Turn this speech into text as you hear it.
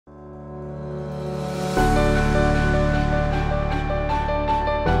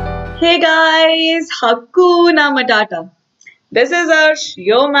Hey guys, Hakuna Matata. This is Arsh,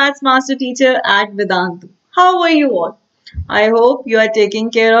 your maths master teacher at Vedantu. How are you all? I hope you are taking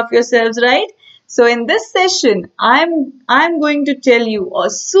care of yourselves, right? So in this session, I'm going to tell you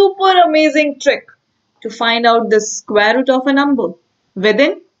a super amazing trick to find out the square root of a number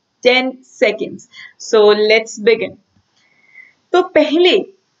within 10 seconds. So let's begin. तो पहले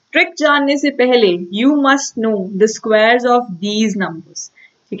trick जानने से पहले you must know the squares of these numbers.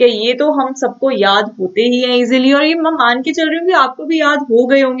 ठीक है, ये तो हम सबको याद होते ही हैं इजीली, और ये मैं मान के चल रही हूँ कि आपको भी याद हो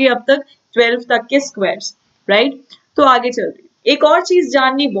गए होंगे अब तक 12 तक के स्क्वायर्स, राइट. तो आगे चल रही है. एक और चीज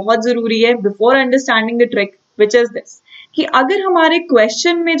जाननी बहुत जरूरी है before understanding the trick, which is this, कि अगर हमारे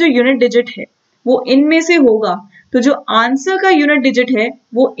क्वेश्चन में जो यूनिट डिजिट है वो इनमें से होगा, तो जो आंसर का यूनिट डिजिट है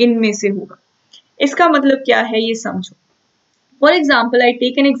वो इनमें से होगा. इसका मतलब क्या है ये समझो. For example, I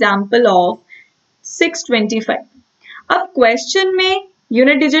take an example of 625. अब क्वेश्चन में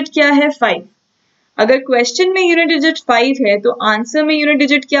यूनिट डिजिट क्या है 5. अगर क्वेश्चन में यूनिट डिजिट 5 है तो आंसर में यूनिट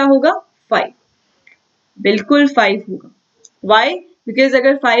डिजिट क्या होगा 5. बिल्कुल 5 होगा. Why? Because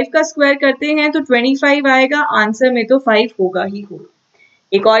अगर 5 का स्क्वायर करते हैं तो 25 आएगा, आंसर में तो 5 होगा ही होगा.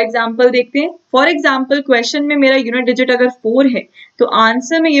 एक और एग्जाम्पल देखते हैं. फॉर एग्जाम्पल क्वेश्चन में मेरा यूनिट डिजिट अगर 4 है तो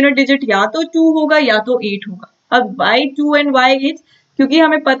आंसर में यूनिट डिजिट या तो 2 होगा या तो 8 होगा. अब why 2 and why 8? क्योंकि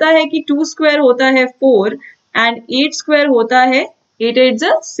हमें पता है कि 2 स्क्वायर होता है 4 एंड 8 स्क्वायर होता है 8 8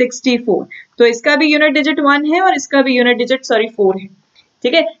 64. तो इसका भी यूनिट डिजिट 1 है और इसका भी यूनिट डिजिट 4 है.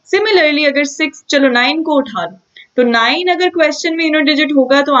 ठीक है. सिमिलरली अगर 6, चलो 9 को उठा लो, तो 9 अगर क्वेश्चन में यूनिट डिजिट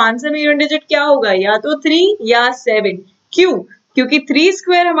होगा तो आंसर में यूनिट डिजिट क्या होगा, या तो 3 या 7. क्यों? क्योंकि 3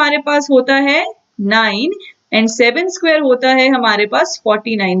 स्क्वायर हमारे पास होता है 9 एंड 7 स्क्वायर होता है हमारे पास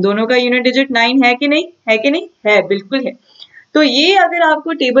 49. दोनों का यूनिट डिजिट 9 है कि नहीं, है कि नहीं, है, बिल्कुल है. तो ये अगर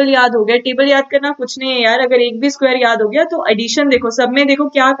आपको टेबल याद हो गया, टेबल याद करना कुछ नहीं है यार, अगर एक भी स्क्वायर याद हो गया तो एडिशन देखो, सब में देखो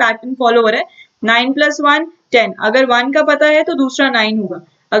क्या पैटर्न फॉलो हो रहा है. 9 + 1 10. अगर 1 का पता है तो दूसरा 9 होगा,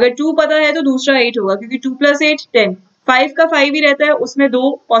 अगर 2 पता है तो दूसरा 8 होगा, क्योंकि 2 + 8 10. 5 का 5 ही रहता है, उसमें 2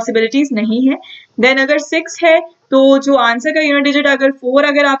 पॉसिबिलिटीज नहीं है. देन अगर 6 है तो जो आंसर का यूनिट डिजिट अगर 4,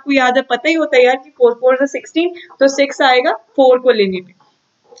 अगर आपको याद है, पता ही होता है यार कि 4 4 16, तो 6 आएगा 4 को लेने पे,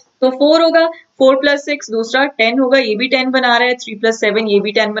 तो 4 होगा. 4 + 6 दूसरा 10 होगा, ये भी 10 बना रहा है. 3 + 7 ये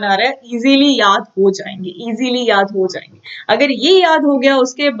भी 10 बना रहा है. इजीली याद हो जाएंगे, इजीली याद हो जाएंगे. अगर ये याद हो गया,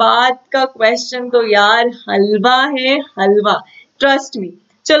 उसके बाद का क्वेश्चन तो यार हलवा है, हलवा, ट्रस्ट मी.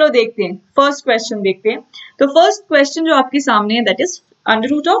 चलो देखते हैं, फर्स्ट क्वेश्चन देखते हैं. तो फर्स्ट क्वेश्चन जो आपके सामने है that is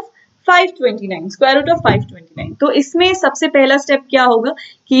 √ of 529, square root of 529. तो इसमें सबसे पहला स्टेप क्या होगा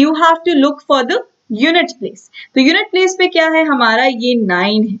कि you have to look for the unit place. तो यूनिट प्लेस पे क्या है हमारा, ये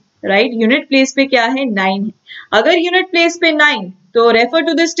 9 है, राइट. यूनिट प्लेस पे क्या है 9 है. अगर यूनिट प्लेस पे 9 तो रेफर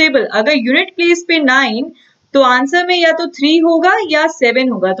टू दिस टेबल. अगर यूनिट प्लेस पे 9 तो आंसर में या तो 3 होगा या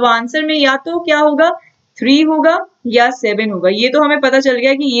 7 होगा. तो आंसर में या तो क्या होगा 3 होगा या 7 होगा. ये तो हमें पता चल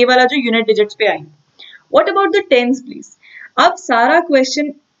गया कि ये वाला जो यूनिट डिजिट्स पे आएंगे. What about the tens place. अब सारा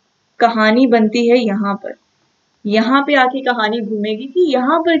क्वेश्चन कहानी बनती है यहाँ पर, यहाँ पे आके कहानी घूमेगी कि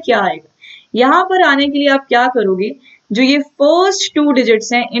यहाँ पर क्या आएगा. यहाँ पर आने के लिए आप क्या करोगे, जो ये फर्स्ट 2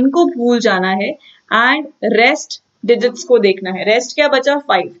 डिजिट्स हैं इनको भूल जाना है एंड रेस्ट डिजिट्स को देखना है. रेस्ट क्या बचा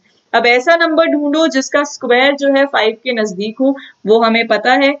 5. अब ऐसा नंबर ढूंढो जिसका स्क्वायर जो है 5 के नजदीक हो. वो हमें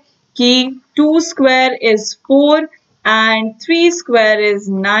पता है कि 2 square is 4 and 3 square is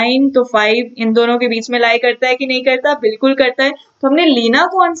 9. तो 5 इन दोनों के बीच में लाई करता है कि नहीं करता, बिल्कुल करता है. तो हमने लेना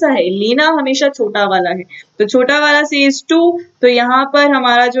कौन सा है, लेना हमेशा छोटा वाला है. तो छोटा वाला से इज 2, तो यहाँ पर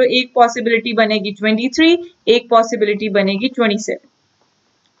हमारा जो एक पॉसिबिलिटी बनेगी 23, एक पॉसिबिलिटी बनेगी 27.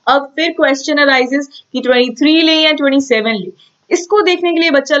 अब फिर क्वेश्चन अराइजेस कि 23 ले या 27 ले. इसको देखने के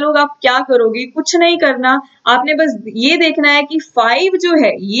लिए बच्चा लोग आप क्या करोगे, कुछ नहीं करना. आपने बस ये देखना है कि 5 जो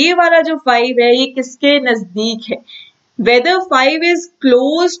है, ये वाला जो 5 है ये किसके नजदीक है. whether 5 is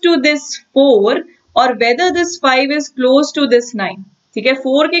close to this 4 or whether this 5 is close to this 9. ठीक है,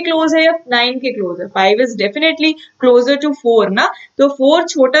 4 के क्लोज है या 9 के क्लोज है. 5 is definitely closer to 4 ना. तो 4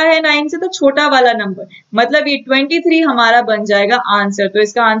 छोटा है 9 से, तो छोटा वाला नंबर, मतलब ये 23 हमारा बन जाएगा आंसर. तो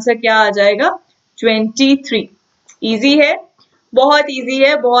इसका आंसर क्या आ जाएगा 23. इजी है, बहुत इजी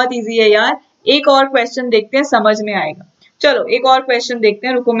है, बहुत इजी है यार. एक और क्वेश्चन देखते हैं, समझ में आएगा. चलो एक और क्वेश्चन देखते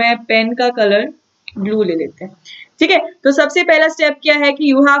हैं. रुको मैं पेन का कलर ब्लू ले लेते हैं. ठीक है, तो सबसे पहला स्टेप क्या है कि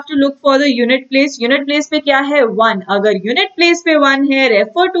you have to look for the unit place. Unit place पे क्या है 1. अगर यूनिट प्लेस पे 1 है,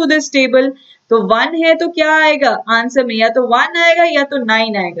 रेफर टू दिस टेबल. तो 1 है तो क्या आएगा आंसर में, या तो 1 आएगा या तो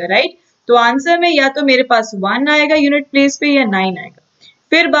 9 आएगा, राइट. तो आंसर में या तो मेरे पास 1 आएगा यूनिट प्लेस पे या 9 आएगा.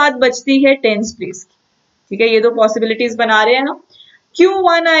 फिर बात बचती है टेंस प्लेस की. ठीक है, ये दो पॉसिबिलिटीज बना रहे हैं हम. क्यों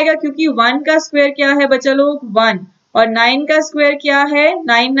 1 आएगा, क्योंकि 1 का स्क्वायर क्या है बच्चा लोग 1, और 9 का स्क्वायर क्या है,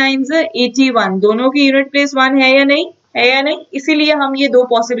 9 9 81, दोनों की यूनिट प्लेस 1 है या नहीं, है या नहीं, इसीलिए हम ये दो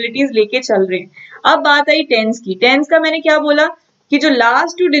पॉसिबिलिटीज लेके चल रहे हैं। अब बात आई टेंस की। टेंस का मैंने क्या बोला कि जो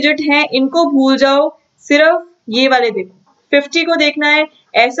लास्ट 2 डिजिट हैं इनको भूल जाओ, सिर्फ ये वाले देखो, 50 को देखना है,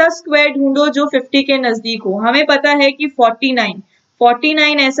 ऐसा स्क्वायर ढूंढो जो 50 के नजदीक हो। हमें पता है कि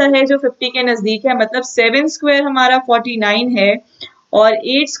 49 ऐसा है जो 50 के नजदीक है, मतलब 7 स्क्वायर हमारा 49 है और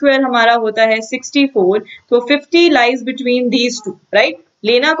 8 स्क्वायर हमारा होता है 64। तो 50 lies between these two, right.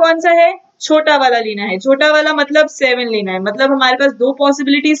 लेना कौन सा है, छोटा वाला लेना है, छोटा वाला मतलब 7 लेना है। मतलब हमारे पास दो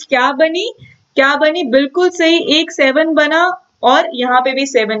पॉसिबिलिटीज क्या बनी, बिल्कुल सही, एक 7 बना और यहाँ पे भी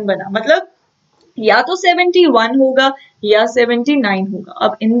 7 बना, मतलब या तो 71 होगा या 79 होगा।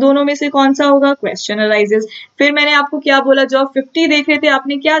 अब इन दोनों में से कौन सा होगा, क्वेश्चन अराइजेस। फिर मैंने आपको क्या बोला, जो आप 50 देख रहे थे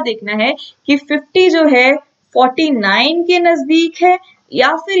आपने क्या देखना है कि 50 जो है 49 के नजदीक है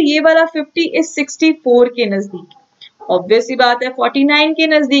या फिर ये वाला 50 इस 64 के नजदीक। ऑब्वियस सी बात है 49 के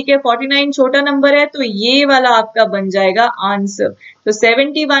नजदीक है, 49 छोटा नंबर है, तो ये वाला आपका बन जाएगा आंसर। तो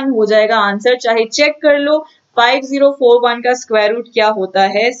 71 हो जाएगा आंसर, चाहे चेक कर लो 5041 का स्क्वायर रूट क्या होता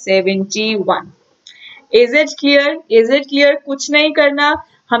है, 71। Is it clear? कुछ नहीं करना,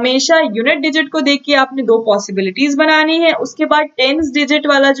 हमेशा यूनिट डिजिट को देख के आपने दो पॉसिबिलिटीज बनानी है, उसके बाद टेंस डिजिट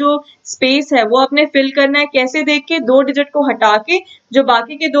वाला जो स्पेस है वो आपने फिल करना है। कैसे देख के, दो डिजिट को हटा के जो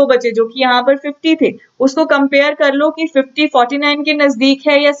बाकी के दो बचे, जो कि यहाँ पर 50 थे, उसको कंपेयर कर लो कि 50 49 के नजदीक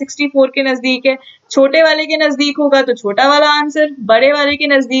है या 64 के नजदीक है। छोटे वाले के नजदीक होगा तो छोटा वाला आंसर, बड़े वाले के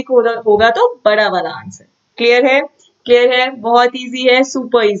नजदीक होगा तो बड़ा वाला आंसर। क्लियर है, बहुत ईजी है,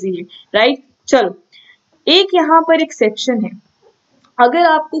 सुपर ईजी है, राइट। चलो, एक यहाँ पर एक सेक्शन है, अगर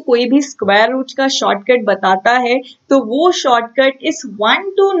आपको कोई भी स्क्वायर रूट का शॉर्टकट बताता है तो वो शॉर्टकट इस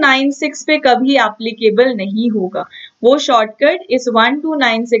 1296 पे कभी एप्लीकेबल नहीं होगा, वो शॉर्टकट इस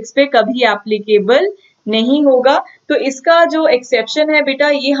 1296 पे कभी एप्लीकेबल नहीं होगा। तो इसका जो एक्सेप्शन है बेटा,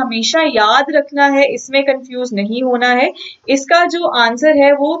 ये हमेशा याद रखना है, इसमें कंफ्यूज नहीं होना है। इसका जो आंसर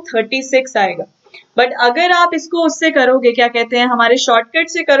है वो 36 आएगा। बट अगर आप इसको उससे करोगे, क्या कहते हैं, हमारे शॉर्टकट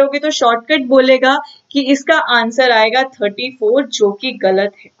से करोगे, तो शॉर्टकट बोलेगा कि इसका आंसर आएगा 34, जो कि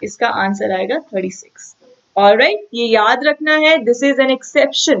गलत है, इसका आंसर आएगा 36। ऑलराइट, ये याद रखना है, this is an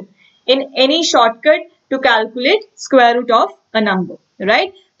exception in any shortcut to calculate square root of a number,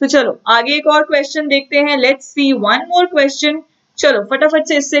 right. तो चलो आगे एक और क्वेश्चन देखते हैं, let's see one more question. चलो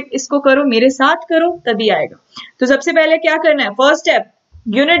फटाफट से इसको करो, मेरे साथ करो तभी आएगा। तो सबसे पहले क्या करना है, फर्स्ट स्टेप,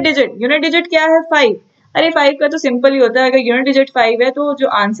 यूनिट डिजिट क्या है, 5। अरे 5 का तो सिंपल ही होता है, अगर यूनिट डिजिट 5 है तो जो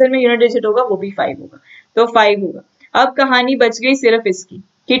आंसर में यूनिट डिजिट होगा वो भी 5 होगा, तो 5 होगा। अब कहानी बच गई सिर्फ इसकी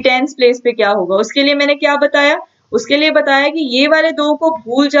कि टेंस प्लेस पे क्या होगा। उसके लिए मैंने क्या बताया, उसके लिए बताया कि ये वाले दो को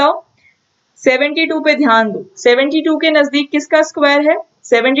भूल जाओ, 72 पे ध्यान दो। 72 के नजदीक किसका स्क्वायर है,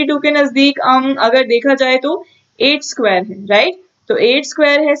 72 के नजदीक अगर देखा जाए तो 8 स्क्वायर है, राइट। तो 8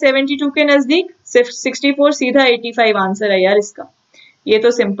 स्क्वायर है 72 के नजदीक, सिर्फ 64, सीधा 85 आंसर है यार इसका। ये तो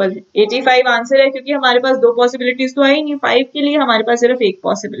सिंपल है, 85 आंसर है, क्योंकि हमारे पास दो पॉसिबिलिटीज तो आई नहीं, 5 के लिए हमारे पास सिर्फ एक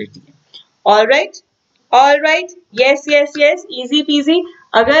पॉसिबिलिटी है। Alright, yes, easy PG.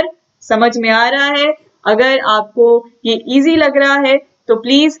 अगर समझ में आ रहा है, अगर आपको ये इजी लग रहा है, तो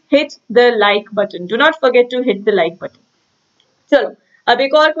please hit the like button, do not forget to hit the like button. चलो अब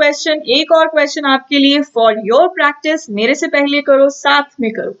एक और क्वेश्चन आपके लिए फॉर योर प्रैक्टिस, मेरे से पहले करो, साथ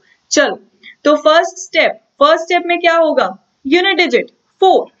में करो। चलो, तो फर्स्ट स्टेप में क्या होगा, यूनिट डिजिट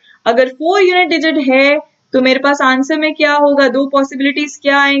 4। अगर 4 यूनिट डिजिट है तो मेरे पास आंसर में क्या होगा, दो पॉसिबिलिटीज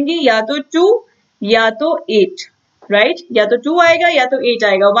क्या आएंगी, या तो 2 या तो 8, राइट। या तो 2 आएगा या तो 8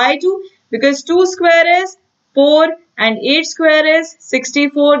 आएगा। Why 2? Because 2 square is 4 and 8 square is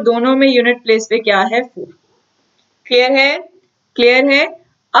 64, दोनों में यूनिट प्लेस पे क्या है, 4। क्लियर है।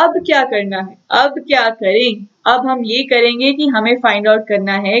 अब क्या करना है, अब क्या करें, अब हम ये करेंगे कि हमें फाइंड आउट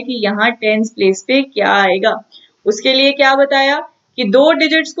करना है कि यहाँ टेंस प्लेस पे क्या आएगा। उसके लिए क्या बताया कि दो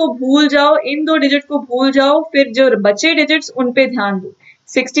डिजिट्स को भूल जाओ, इन दो डिजिट को भूल जाओ, फिर जो बचे डिजिट्स उन पे ध्यान दो।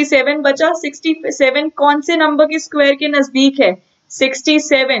 67 बचा, 67 कौन से नंबर के स्क्वायर के नजदीक है,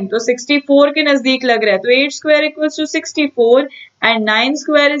 67, तो 64 के नजदीक लग रहा है। तो 8 square equals to 64 and 9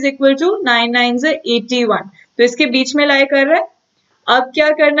 square is equal to 9 9 81, तो इसके बीच में लाई कर रहा है। अब क्या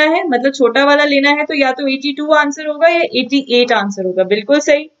करना है, मतलब छोटा वाला लेना है, तो या तो 82 आंसर होगा या 88 आंसर होगा।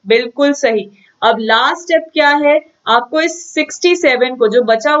 बिल्कुल सही। अब लास्ट स्टेप क्या है, आपको इस 67 को, जो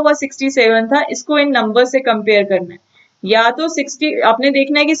बचा हुआ 67 था, इसको इन नंबर से कंपेयर करना है। या तो 60 आपने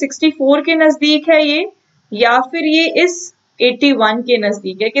देखना है कि 64 के नजदीक है ये, या फिर ये इस 81 के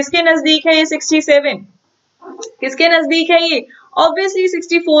नजदीक है। किसके नजदीक है ये 67, किसके नजदीक है ये, ऑब्वियसली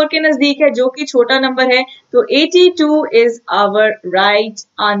 64 के नजदीक है, जो कि छोटा नंबर है। तो 82 इज आवर राइट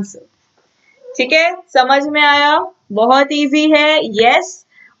आंसर। ठीक है, समझ में आया, बहुत इजी है, यस।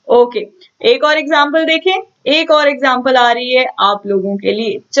 ओके, एक और एग्जांपल देखें, एक और एग्जांपल आ रही है आप लोगों के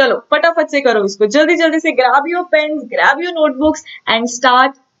लिए। चलो फटाफट से करो इसको, जल्दी जल्दी से। Grab your pens, grab your notebooks and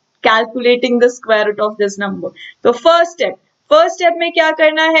start calculating the square root of this number. तो फर्स्ट स्टेप में क्या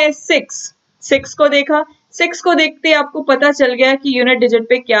करना है, 6 को देखा, 6 को देखते आपको पता चल गया कि यूनिट डिजिट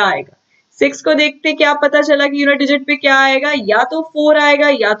पे क्या आएगा। 6 को देखते क्या पता चला कि यूनिट डिजिट पे क्या आएगा, या तो 4 आएगा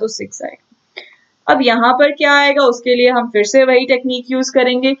या तो 6 आएगा। अब यहाँ पर क्या आएगा, उसके लिए हम फिर से वही टेक्निक यूज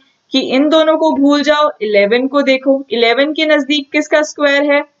करेंगे कि इन दोनों को भूल जाओ, 11 को देखो। 11 के नजदीक किसका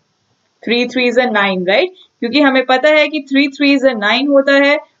स्क्वायर है, 3 3s are 9, राइट? क्योंकि हमें पता है कि 3 3s are 9 होता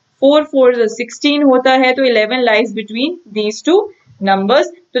है, 4 4s are 16 होता है, तो 11 lies between these two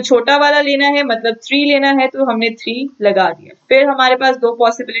numbers. तो छोटा वाला लेना है, मतलब 3 लेना है, तो हमने 3 लगा दिया। फिर हमारे पास दो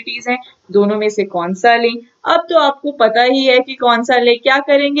पॉसिबिलिटीज हैं, दोनों में से कौन सा लें। अब तो आपको पता ही है कि कौन सा ले। क्या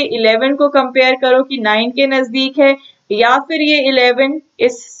करेंगे, 11 को कंपेयर करो कि 9 के नजदीक है या फिर ये 11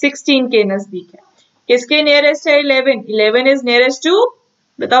 इस 16 के नजदीक है। किसके नियरेस्ट है 11? 11 इज नियरेस्ट टू,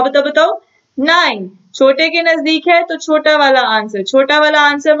 बताओ बताओ बताओ, 9। छोटे के नजदीक है तो छोटा वाला आंसर, छोटा वाला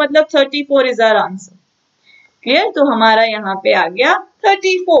आंसर मतलब 34 इज आवर आंसर। क्लियर? तो हमारा यहाँ पे आ गया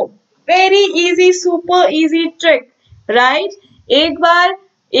 34। Very easy, super easy trick, right? एक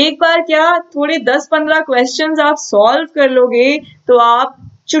बार क्या, थोड़े 10-15 क्वेश्चंस आप सॉल्व कर लोगे तो आप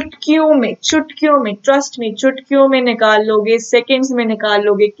चुटकियों में, ट्रस्ट में, चुटकियों में निकाल लोगे, सेकंड्स में निकाल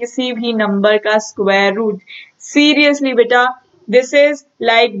लोगे किसी भी नंबर का स्क्वायर रूट। सीरियसली बेटा, this is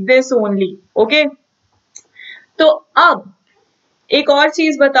like this only, okay? तो अब एक और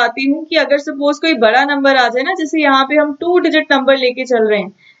चीज बताती हूँ कि अगर सपोज कोई बड़ा नंबर आ जाए ना, जैसे यहाँ पे हम 2 डिजिट नंबर लेके चल रहे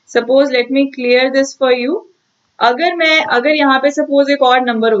हैं। Suppose, let me clear this for you. अगर यहाँ पे सपोज एक और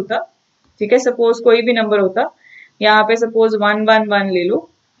नंबर होता, ठीक है, सपोज कोई भी नंबर होता, यहाँ पे सपोज 111 ले लो,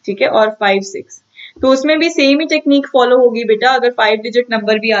 ठीक है, और 56, तो उसमें भी सेम ही टेक्निक फॉलो होगी बेटा। अगर 5 डिजिट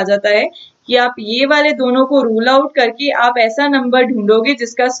नंबर भी आ जाता है कि आप ये वाले दोनों को रूल आउट करके आप ऐसा नंबर ढूंढोगे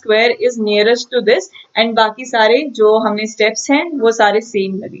जिसका square is nearest to this, and बाकी सारे जो हमने स्टेप्स हैं वो सारे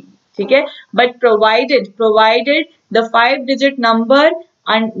सेम लगेंगे, ठीक है। But provided the 5 digit number,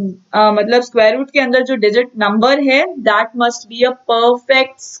 मतलब स्क्वायर रूट के अंदर जो डिजिट नंबर है that must be a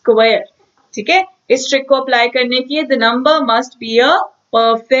perfect square, ठीक है। इस ट्रिक को अप्लाई करने की the number must be a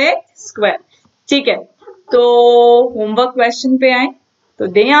perfect square, ठीक है। तो होमवर्क क्वेश्चन पे आए तो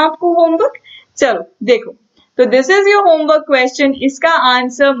दें आपको होमवर्क। चलो देखो, तो this is your homework question. इसका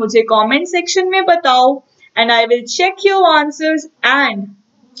आंसर मुझे कमेंट सेक्शन में बताओ and I will check your answers and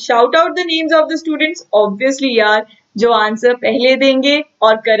shout out the names of the students, obviously यार, जो आंसर पहले देंगे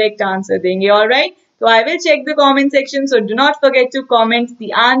और करेक्ट आंसर देंगे, ऑलराइट। तो I will check the comment section, so do not forget to comment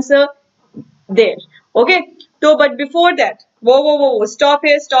the answer there, okay. So, but before that, whoa, stop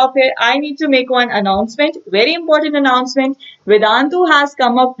here. I need to make one announcement, very important announcement. Vedantu has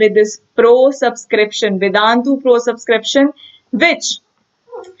come up with this Pro subscription, Vedantu Pro subscription, which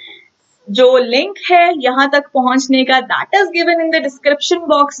जो link है यहाँ तक पहुंचने का that is given in the description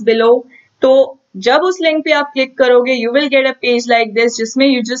box below. तो जब उस link पे आप क्लिक करोगे you will get a page like this जिसमें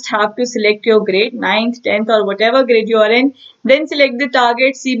you just have to select your grade 9th, 10th or whatever grade you are in, then select the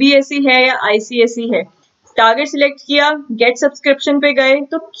target, CBSE है या ICSE है। टारगेट सिलेक्ट किया, get subscription पे गए,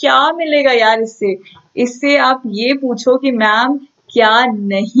 तो क्या मिलेगा यार इससे आप ये पूछो कि मैम क्या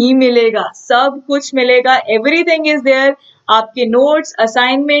नहीं मिलेगा? सब कुछ मिलेगा, एवरीथिंग इज देयर। आपके notes,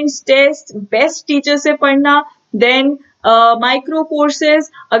 assignments, test, best teacher से पढ़ना, देन माइक्रो कोर्सेज।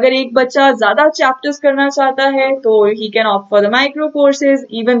 अगर एक बच्चा ज्यादा चैप्टर्स करना चाहता है तो he can opt for the micro courses,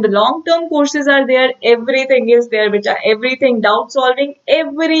 even the long term courses are there, everything is there बेटा, everything, doubt solving,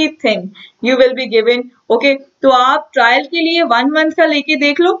 everything you will be given, okay. तो आप ट्रायल के लिए 1 मंथ का लेके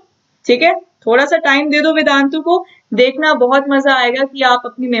देख लो, ठीक है, थोड़ा सा टाइम दे दो वेदांतु को, देखना बहुत मजा आएगा कि आप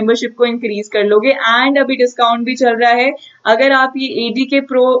अपनी मेंबरशिप को इंक्रीज कर लोगे। एंड अभी डिस्काउंट भी चल रहा है, अगर आप ये ADK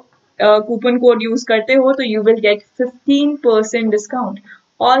pro coupon code use करते हो तो यू विल गेट 15% डिस्काउंट।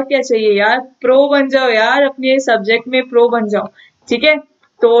 और क्या चाहिए यार, प्रो बन जाओ यार, अपने सब्जेक्ट में प्रो बन जाओ, ठीक है।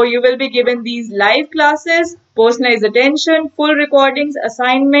 तो you will be given these live classes, personalized attention, full recordings,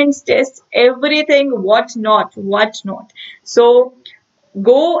 assignments, tests, everything, what not. So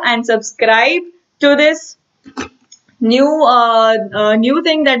go and subscribe to this new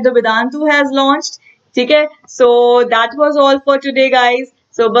thing that the Vedantu has launched, ठीक है। So that was all for today guys.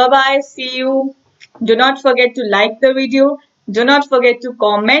 So bye bye, see you. Do not forget to like the video, do not forget to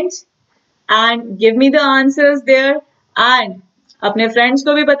comment and give me the answers there, and अपने friends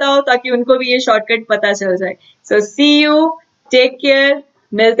को भी बताओ ताकि उनको भी ये shortcut पता चल जाए। सो सी यू, टेक केयर,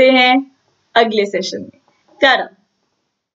 मिलते हैं अगले सेशन में। टाटा।